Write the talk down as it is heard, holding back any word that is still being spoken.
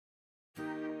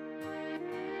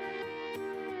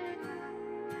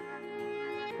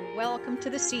Welcome to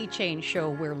the Sea Change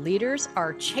Show, where leaders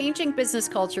are changing business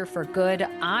culture for good.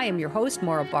 I am your host,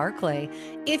 Maura Barclay.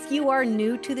 If you are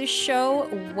new to this show,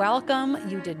 welcome.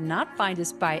 You did not find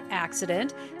us by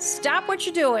accident. Stop what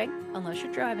you're doing, unless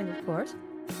you're driving, of course.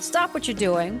 Stop what you're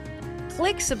doing.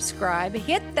 Click subscribe,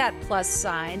 hit that plus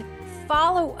sign,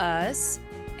 follow us,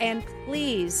 and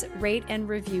please rate and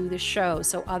review the show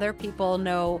so other people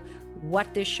know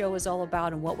what this show is all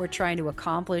about and what we're trying to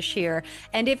accomplish here.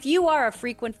 And if you are a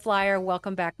frequent flyer,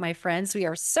 welcome back, my friends. We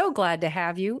are so glad to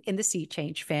have you in the Sea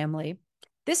Change family.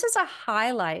 This is a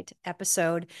highlight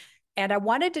episode, and I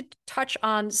wanted to touch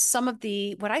on some of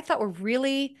what I thought were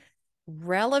really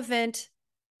relevant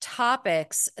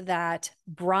topics that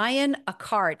Brian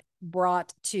Aquart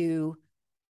brought to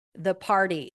the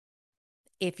party.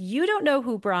 If you don't know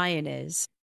who Brian is,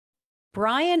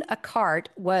 Brian Aquart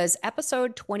was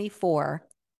episode 24,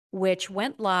 which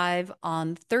went live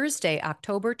on Thursday,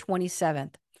 October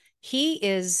 27th. He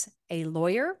is a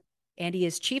lawyer and he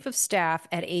is chief of staff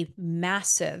at a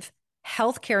massive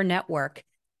healthcare network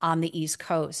on the East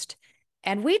Coast.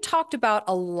 And we talked about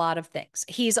a lot of things.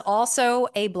 He's also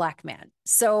a Black man.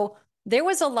 So there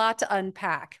was a lot to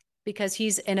unpack because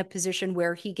he's in a position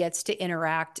where he gets to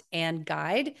interact and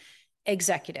guide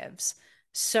executives.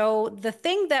 So the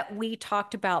thing that we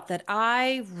talked about that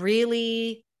I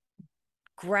really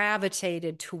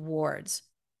gravitated towards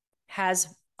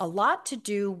has a lot to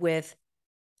do with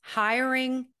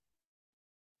hiring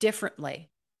differently.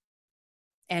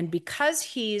 And because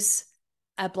he's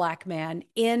a Black man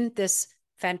in this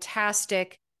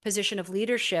fantastic position of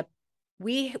leadership,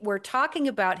 we were talking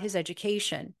about his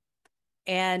education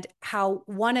and how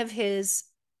one of his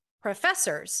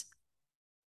professors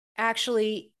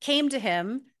actually came to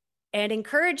him and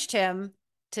encouraged him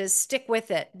to stick with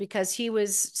it because he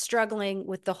was struggling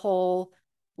with the whole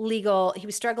he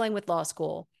was struggling with law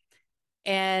school.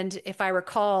 And if I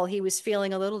recall, he was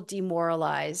feeling a little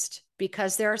demoralized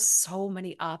because there are so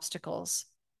many obstacles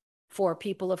for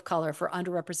people of color, for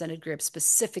underrepresented groups,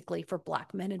 specifically for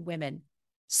Black men and women.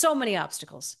 So many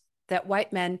obstacles that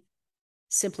white men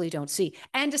simply don't see.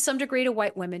 And to some degree, to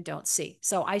white women don't see.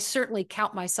 So I certainly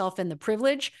count myself in the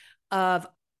privilege of,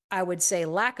 I would say,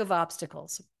 lack of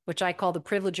obstacles, which I call the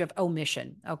privilege of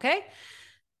omission. Okay.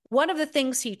 One of the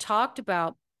things he talked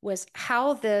about was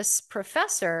how this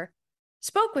professor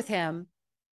spoke with him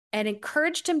and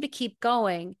encouraged him to keep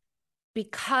going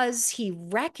because he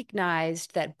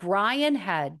recognized that Brian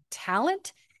had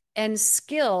talent and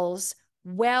skills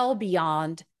well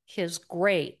beyond his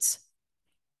grades.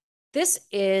 This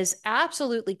is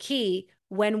absolutely key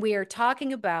when we are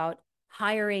talking about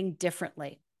hiring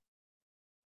differently.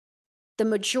 The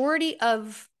majority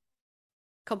of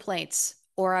complaints,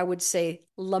 or I would say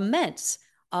laments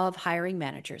of hiring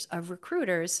managers, of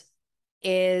recruiters,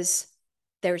 is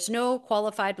there's no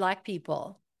qualified Black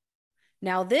people.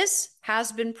 Now, this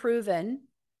has been proven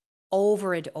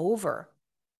over and over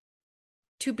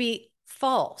to be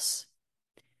false.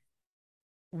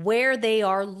 Where they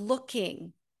are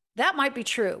looking, that might be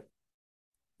true.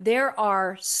 There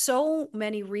are so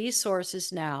many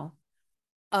resources now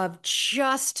of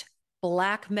just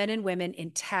Black men and women in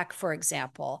tech, for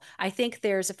example. I think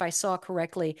if I saw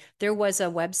correctly, there was a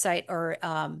website or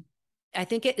I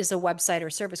think it is a website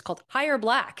or service called Hire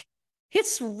Black.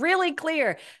 It's really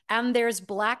clear. And there's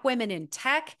Black women in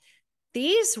tech.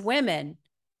 These women,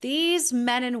 these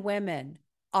men and women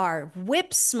are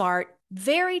whip smart,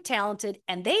 very talented,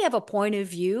 and they have a point of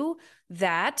view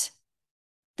that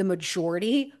the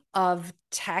majority of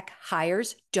tech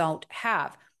hires don't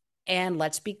have. And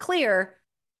let's be clear,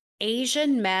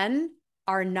 Asian men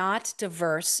are not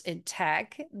diverse in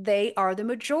tech. They are the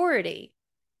majority.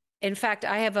 In fact,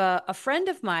 I have a friend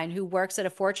of mine who works at a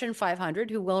Fortune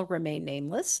 500 who will remain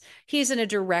nameless. He's in a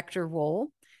director role,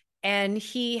 and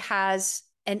he has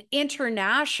an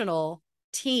international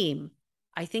team.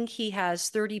 I think he has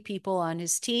 30 people on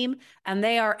his team, and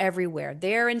they are everywhere.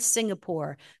 They're in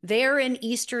Singapore. They're in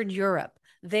Eastern Europe.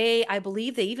 I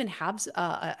believe they even have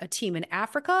a team in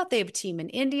Africa. They have a team in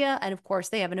India. And of course,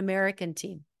 they have an American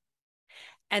team.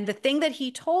 And the thing that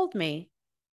he told me,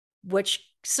 which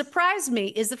surprised me,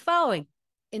 is the following.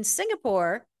 In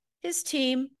Singapore, his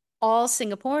team, all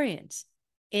Singaporeans.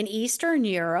 In Eastern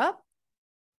Europe,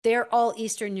 they're all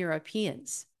Eastern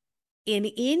Europeans. In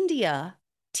India,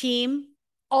 team,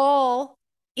 all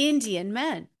Indian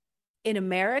men. In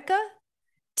America,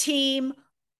 team,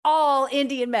 all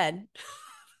Indian men.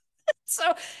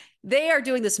 So they are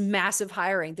doing this massive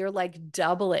hiring. They're like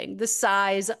doubling the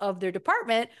size of their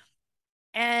department.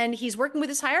 And he's working with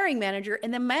his hiring manager.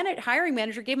 And the hiring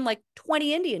manager gave him like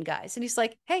 20 Indian guys. And he's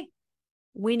like, hey,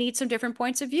 we need some different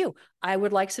points of view. I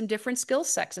would like some different skill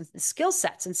sets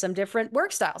and some different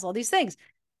work styles, all these things.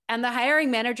 And the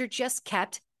hiring manager just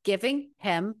kept giving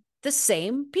him the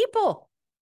same people.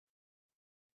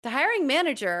 The hiring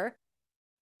manager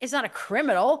is not a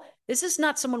criminal. This is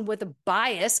not someone with a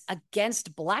bias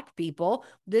against Black people.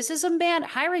 This is a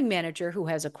hiring manager who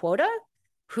has a quota,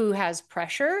 who has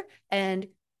pressure, and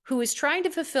who is trying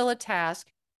to fulfill a task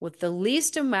with the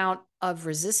least amount of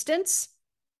resistance.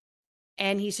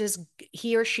 And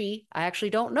he or she, I actually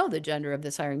don't know the gender of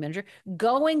this hiring manager,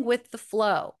 going with the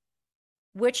flow,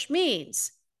 which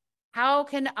means how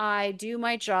can I do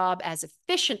my job as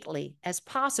efficiently as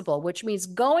possible, which means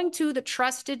going to the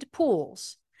trusted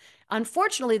pools.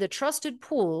 Unfortunately, the trusted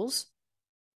pools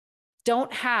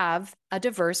don't have a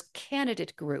diverse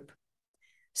candidate group.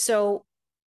 So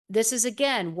this is,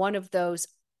 again, one of those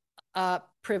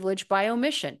privilege by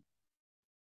omission.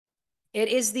 It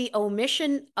is the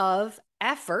omission of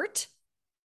effort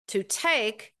to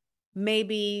take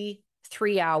maybe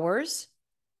 3 hours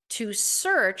to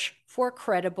search for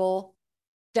credible,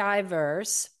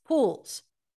 diverse pools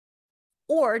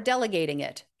or delegating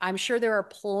it. I'm sure there are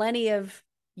plenty of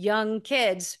young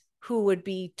kids who would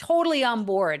be totally on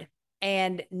board,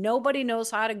 and nobody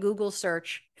knows how to Google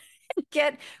search and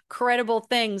get credible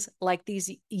things like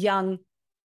these young,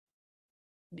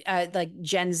 like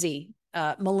Gen Z,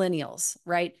 millennials,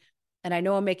 right? And I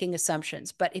know I'm making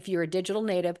assumptions, but if you're a digital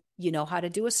native, you know how to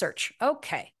do a search.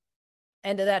 Okay.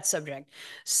 End of that subject.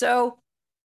 So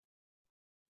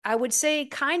I would say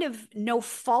kind of no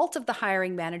fault of the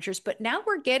hiring managers, but now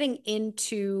we're getting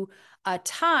into a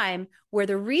time where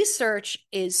the research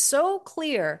is so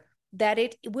clear that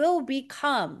it will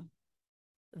become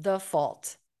the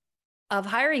fault of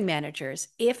hiring managers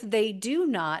if they do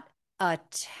not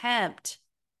attempt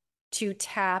to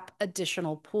tap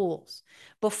additional pools.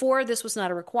 Before, this was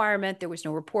not a requirement. There was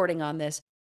no reporting on this.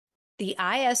 The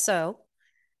ISO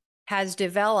has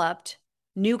developed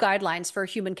new guidelines for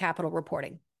human capital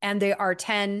reporting. And there are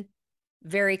 10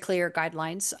 very clear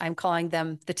guidelines. I'm calling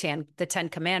them the 10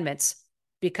 commandments,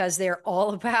 because they're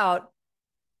all about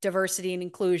diversity and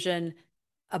inclusion,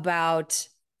 about,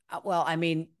 well, I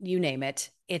mean, you name it.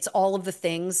 It's all of the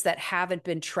things that haven't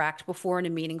been tracked before in a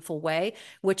meaningful way,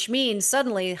 which means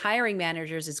suddenly hiring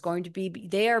managers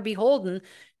they are beholden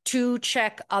to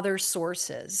check other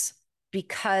sources,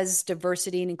 because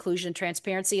diversity and inclusion,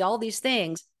 transparency, all these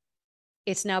things,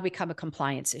 it's now become a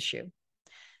compliance issue.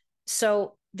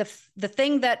 So the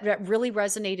thing that really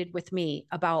resonated with me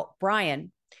about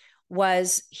Brian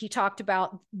was he talked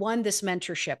about, one, this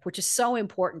mentorship, which is so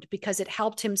important because it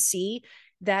helped him see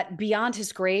that beyond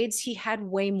his grades, he had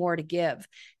way more to give.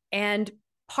 And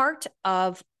part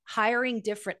of hiring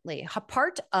differently,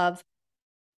 part of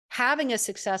having a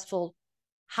successful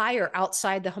hire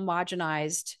outside the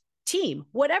homogenized team,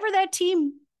 whatever that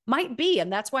team might be.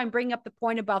 And that's why I'm bringing up the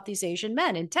point about these Asian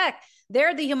men in tech.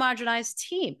 They're the homogenized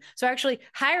team. So actually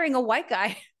hiring a white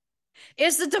guy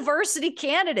is the diversity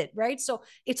candidate, right? So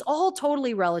it's all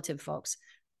totally relative, folks.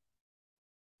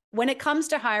 When it comes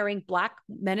to hiring Black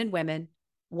men and women,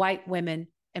 white women,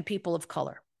 and people of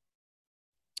color,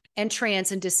 and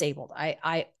trans and disabled,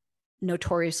 I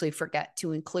notoriously forget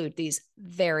to include these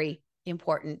very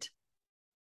important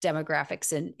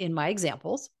demographics in my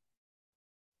examples.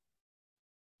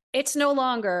 It's no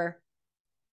longer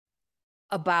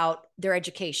about their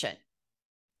education,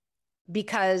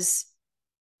 because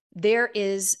there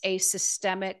is a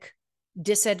systemic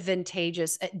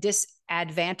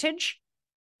disadvantage,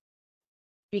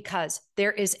 because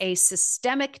there is a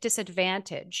systemic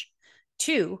disadvantage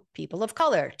to people of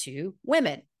color, to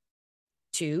women,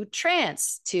 to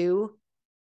trans, to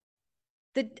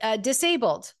the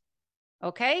disabled,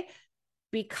 okay?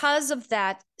 Because of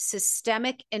that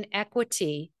systemic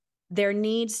inequity, there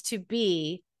needs to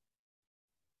be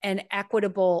an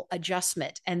equitable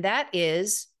adjustment. And that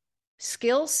is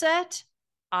skill set.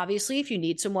 Obviously, if you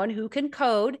need someone who can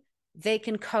code, they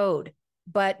can code.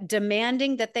 But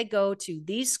demanding that they go to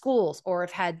these schools or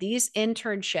have had these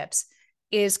internships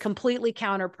is completely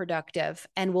counterproductive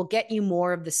and will get you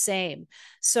more of the same.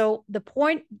 So the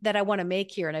point that I want to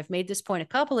make here, and I've made this point a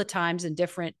couple of times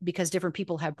because different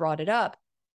people have brought it up.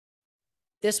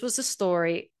 This was a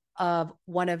story of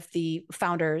one of the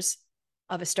founders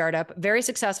of a startup, very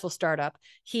successful startup.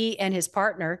 He and his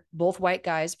partner, both white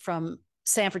guys from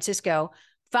San Francisco,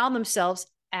 found themselves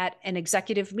at an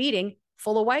executive meeting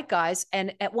full of white guys.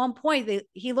 And at one point,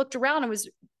 he looked around and was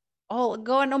all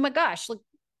going, oh my gosh, look,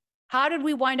 how did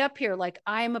we wind up here? Like,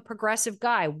 I am a progressive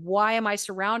guy. Why am I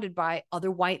surrounded by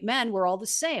other white men? We're all the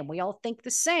same. We all think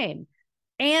the same.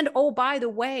 And oh, by the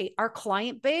way, our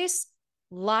client base,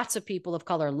 lots of people of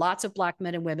color, lots of Black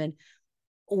men and women.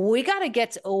 We got to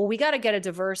get we've got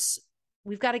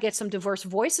to get some diverse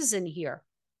voices in here.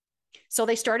 So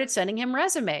they started sending him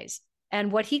resumes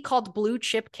and what he called blue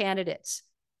chip candidates,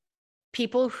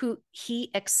 people who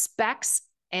he expects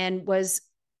and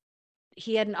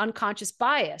he had an unconscious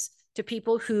bias to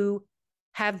people who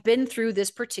have been through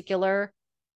this particular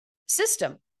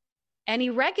system. And he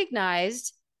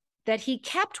recognized that he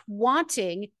kept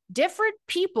wanting different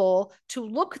people to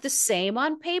look the same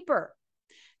on paper.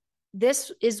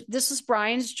 This is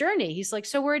Brian's journey. He's like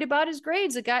so worried about his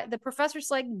grades. The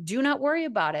professor's like, do not worry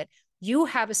about it. You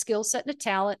have a skill set and a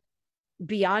talent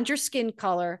beyond your skin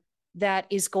color that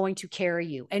is going to carry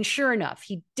you. And sure enough,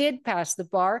 he did pass the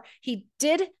bar. He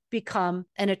did become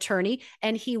an attorney,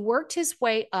 and he worked his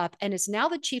way up and is now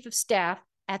the chief of staff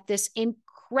at this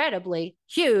incredibly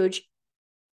huge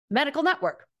medical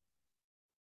network,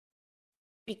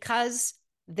 because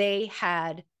they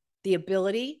had the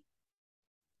ability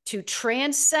to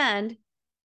transcend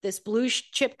this blue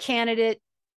chip candidate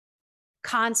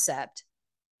concept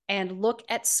and look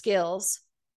at skills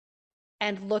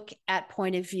and look at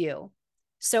point of view.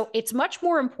 So it's much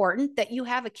more important that you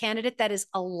have a candidate that is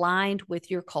aligned with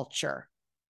your culture.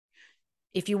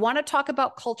 If you want to talk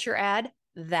about culture add,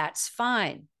 that's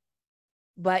fine.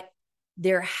 But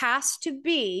there has to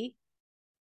be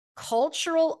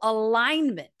cultural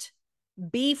alignment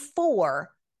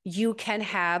before you can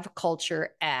have culture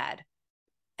add.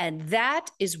 And that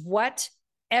is what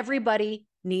everybody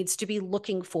needs to be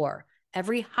looking for.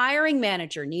 Every hiring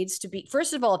manager needs to be,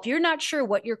 first of all, if you're not sure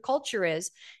what your culture is,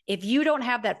 if you don't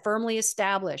have that firmly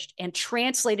established and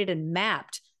translated and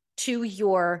mapped to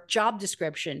your job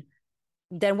description,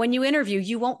 then when you interview,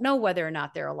 you won't know whether or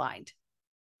not they're aligned.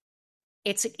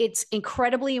 It's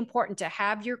incredibly important to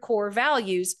have your core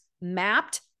values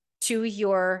mapped to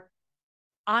your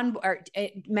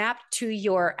mapped to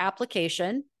your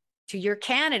application, to your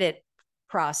candidate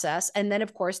process, and then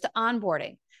of course the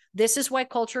onboarding. This is why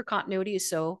culture continuity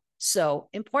is so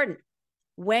important.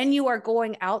 When you are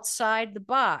going outside the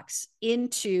box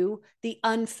into the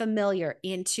unfamiliar,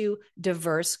 into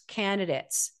diverse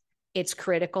candidates, it's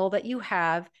critical that you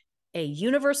have a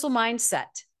universal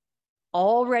mindset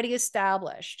already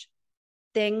established.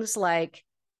 Things like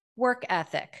work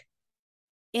ethic,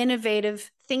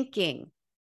 innovative thinking,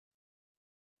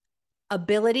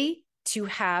 ability to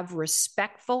have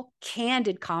respectful,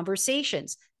 candid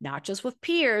conversations, not just with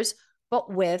peers,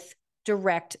 but with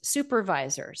direct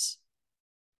supervisors.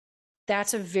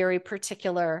 That's a very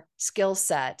particular skill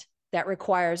set that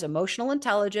requires emotional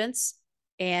intelligence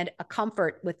and a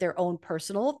comfort with their own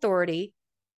personal authority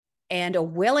and a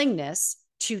willingness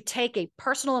to take a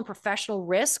personal and professional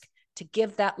risk to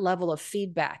give that level of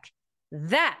feedback.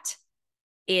 That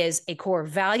is a core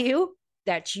value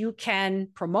that you can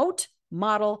promote,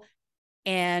 model,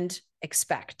 and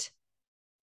expect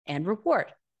and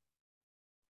reward.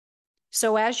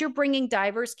 So as you're bringing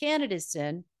diverse candidates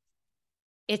in,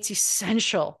 it's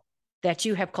essential that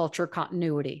you have culture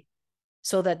continuity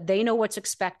so that they know what's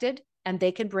expected and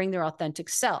they can bring their authentic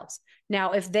selves.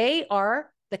 Now, if they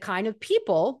are the kind of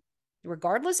people,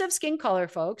 regardless of skin color,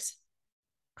 folks,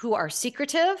 who are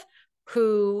secretive,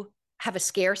 who have a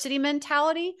scarcity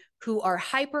mentality, who are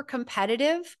hyper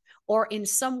competitive, or in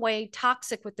some way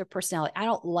toxic with their personality. I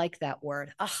don't like that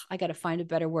word. I got to find a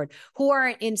better word. Who are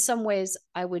in some ways,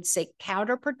 I would say,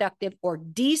 counterproductive or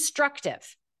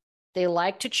destructive. They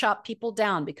like to chop people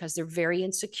down because they're very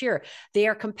insecure. They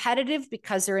are competitive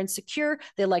because they're insecure.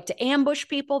 They like to ambush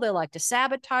people. They like to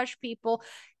sabotage people.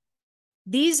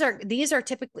 These are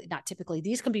typically, not typically,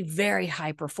 these can be very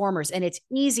high performers, and it's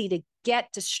easy to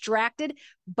get distracted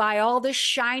by all the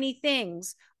shiny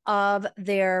things of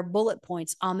their bullet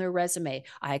points on their resume.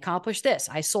 I accomplished this.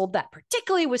 I sold that,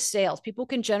 particularly with sales. People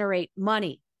can generate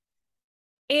money.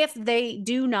 If they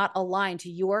do not align to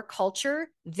your culture,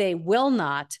 they will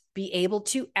not be able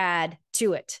to add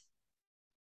to it.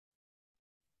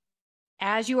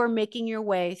 As you are making your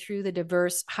way through the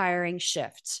diverse hiring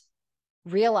shifts,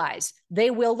 realize they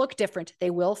will look different. They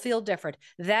will feel different.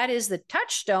 That is the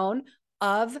touchstone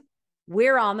of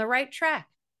we're on the right track.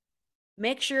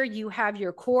 Make sure you have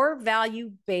your core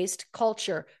value-based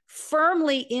culture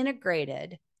firmly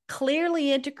integrated,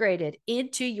 clearly integrated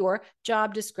into your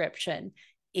job description,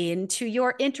 into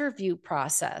your interview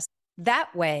process.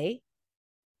 That way,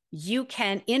 you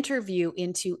can interview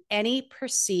into any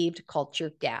perceived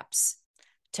culture gaps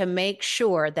to make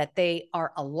sure that they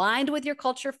are aligned with your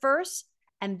culture first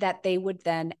and that they would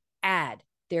then add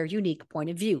their unique point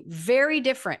of view. Very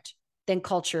different than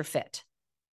culture fit.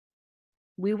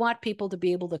 We want people to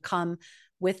be able to come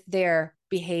with their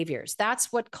behaviors.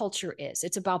 That's what culture is.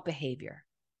 It's about behavior,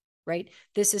 right?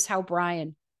 This is how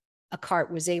Brian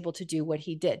Aquart was able to do what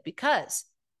he did, because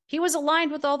he was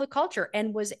aligned with all the culture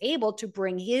and was able to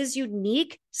bring his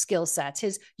unique skill sets,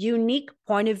 his unique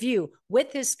point of view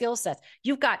with his skill sets.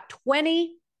 You've got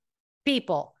 20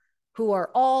 people who are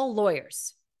all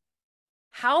lawyers.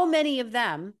 How many of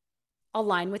them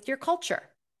align with your culture?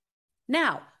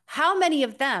 Now, how many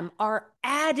of them are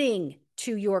adding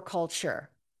to your culture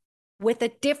with a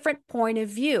different point of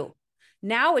view?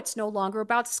 Now it's no longer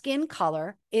about skin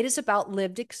color. It is about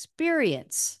lived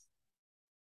experience.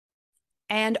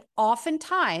 And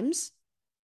oftentimes,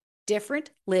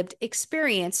 different lived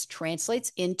experience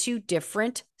translates into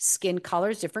different skin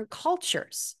colors, different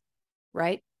cultures,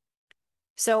 right?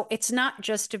 So it's not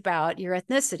just about your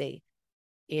ethnicity.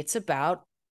 It's about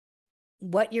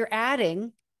what you're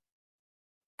adding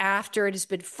after it has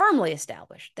been firmly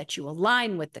established that you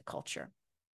align with the culture.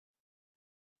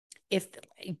 If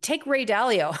take Ray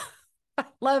Dalio, I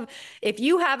love, if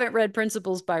you haven't read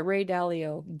Principles by Ray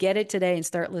Dalio, get it today and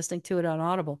start listening to it on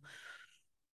Audible.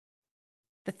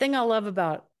 The thing I love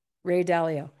about Ray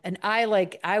Dalio, and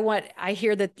I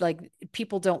hear that like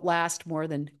people don't last more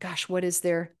than, gosh, what is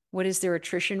their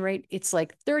attrition rate? It's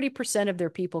like 30% of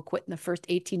their people quit in the first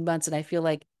 18 months. And I feel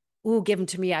like, ooh, give them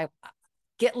to me.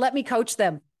 Let me coach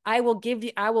them. I will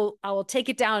take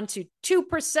it down to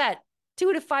 2%.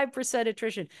 2 to 5%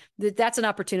 attrition. That's an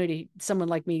opportunity. Someone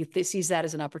like me sees that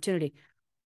as an opportunity.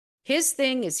 His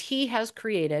thing is he has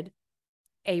created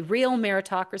a real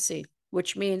meritocracy,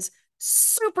 which means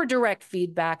super direct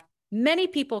feedback. Many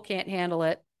people can't handle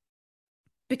it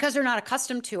because they're not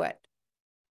accustomed to it.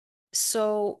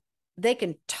 So they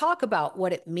can talk about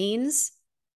what it means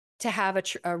to have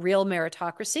a real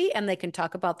meritocracy, and they can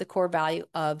talk about the core value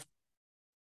of,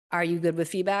 are you good with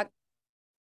feedback?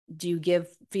 Do you give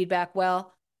feedback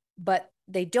well? But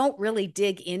they don't really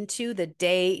dig into the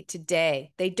day to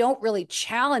day. They don't really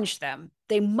challenge them.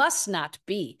 They must not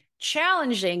be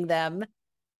challenging them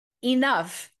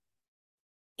enough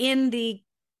in the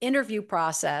interview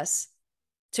process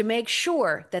to make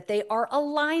sure that they are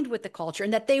aligned with the culture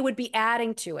and that they would be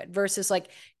adding to it versus like,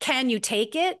 can you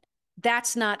take it?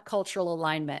 That's not cultural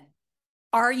alignment.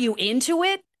 Are you into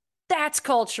it? That's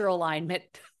cultural alignment.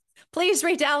 Please,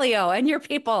 Ray Dalio and your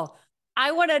people,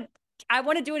 I want to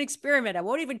do an experiment. I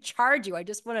won't even charge you.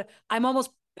 I'm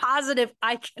almost positive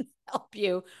I can help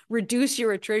you reduce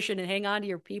your attrition and hang on to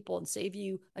your people and save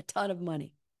you a ton of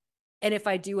money. And if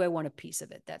I do, I want a piece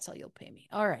of it. That's how you'll pay me.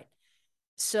 All right.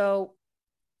 So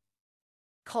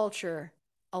culture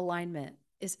alignment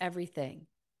is everything.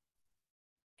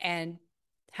 And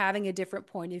having a different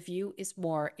point of view is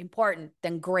more important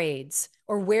than grades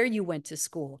or where you went to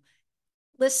school.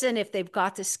 Listen, if they've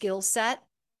got the skill set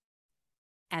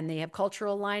and they have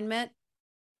cultural alignment,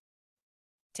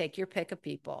 take your pick of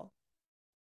people.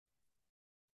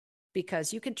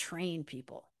 Because you can train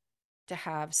people to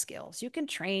have skills. You can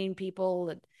train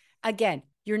people. Again,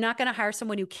 you're not going to hire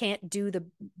someone who can't do the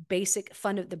basic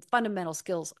the fundamental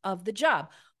skills of the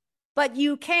job, but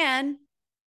you can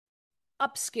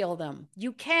upskill them.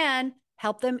 You can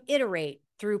help them iterate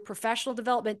through professional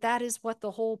development. That is what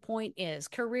the whole point is.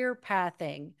 Career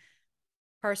pathing,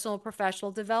 personal and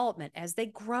professional development as they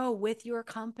grow with your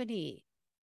company.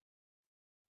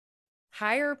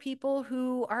 Hire people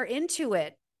who are into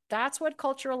it. That's what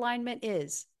cultural alignment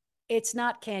is. It's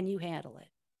not, can you handle it?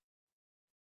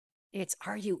 It's,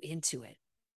 are you into it?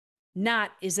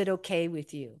 Not, is it okay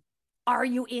with you? Are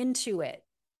you into it?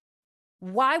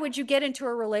 Why would you get into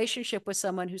a relationship with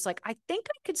someone who's like, I think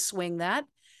I could swing that?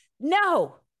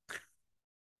 No.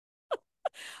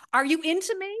 Are you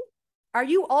into me? Are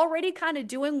you already kind of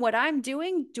doing what I'm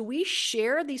doing? Do we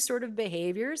share these sort of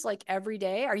behaviors like every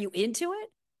day? Are you into it?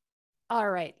 All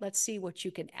right, let's see what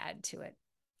you can add to it.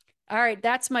 All right,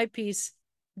 that's my piece.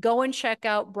 Go and check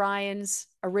out Brian's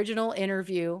original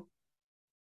interview.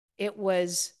 It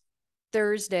was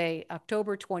Thursday,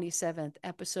 October 27th,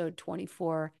 episode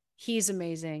 24. He's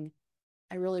amazing.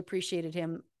 I really appreciated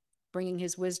him bringing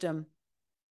his wisdom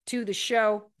to the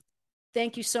show.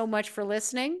 Thank you so much for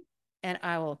listening, and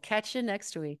I will catch you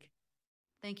next week.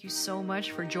 Thank you so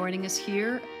much for joining us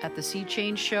here at the Sea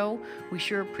Change Show. We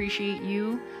sure appreciate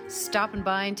you stopping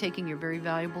by and taking your very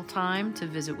valuable time to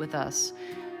visit with us.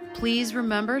 Please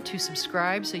remember to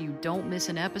subscribe so you don't miss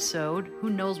an episode. Who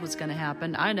knows what's going to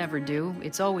happen? I never do.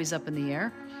 It's always up in the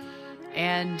air.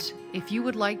 And if you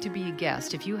would like to be a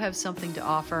guest, if you have something to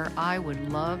offer, I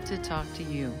would love to talk to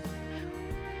you.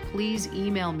 Please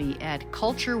email me at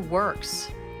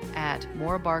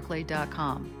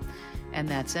cultureworks@maurabarclay.com. and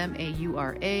that's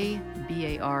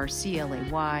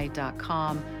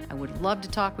MauraBarclay.com. I would love to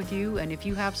talk with you, and if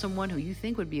you have someone who you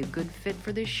think would be a good fit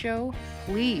for this show,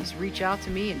 please reach out to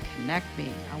me and connect me.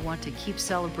 I want to keep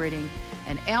celebrating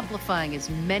and amplifying as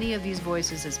many of these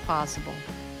voices as possible.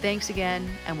 Thanks again,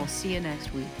 and we'll see you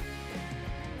next week.